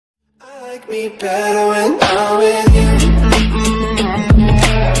make me better when I'm with you.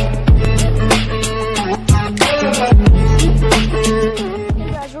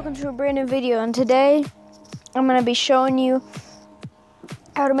 Hey guys, welcome to a brand new video, and today I'm going to be showing you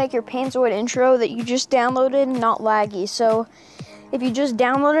how to make your panzoid intro that you just downloaded not laggy. So if you just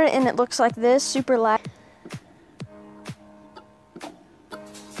download it and it looks like this, super laggy,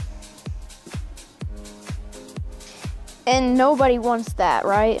 and nobody wants that,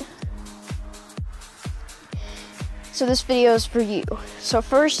 right? So this video is for you. So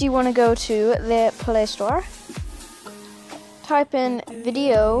first you want to go to the Play Store, type in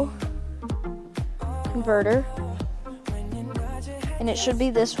video converter, and it should be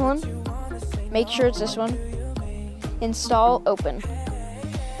this one. Make sure it's this one. Install, open.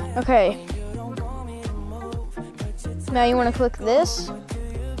 Okay. Now you want to click this.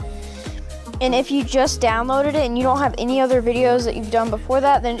 And if you just downloaded it and you don't have any other videos that you've done before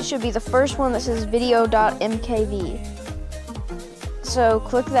that, then it should be the first one that says video.mkv. So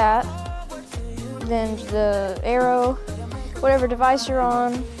click that, then the arrow, whatever device you're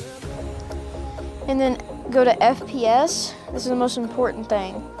on, and then go to FPS. This is the most important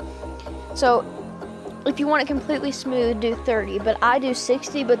thing. So if you want it completely smooth, do 30, but I do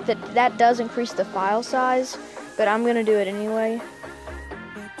 60, but that does increase the file size, but I'm gonna do it anyway.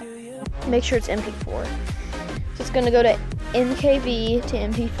 Make sure it's MP4. So it's going to go to MKV to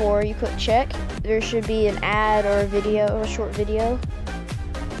MP4. You click check. There should be an ad or a video, a short video.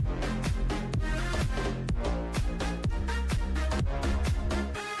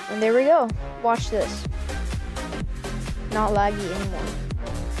 And there we go. Watch this. Not laggy anymore.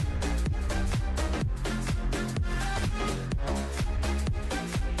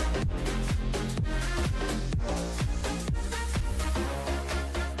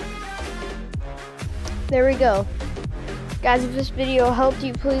 There we go. Guys, if this video helped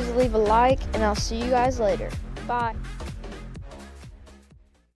you, please leave a like, and I'll see you guys later. Bye.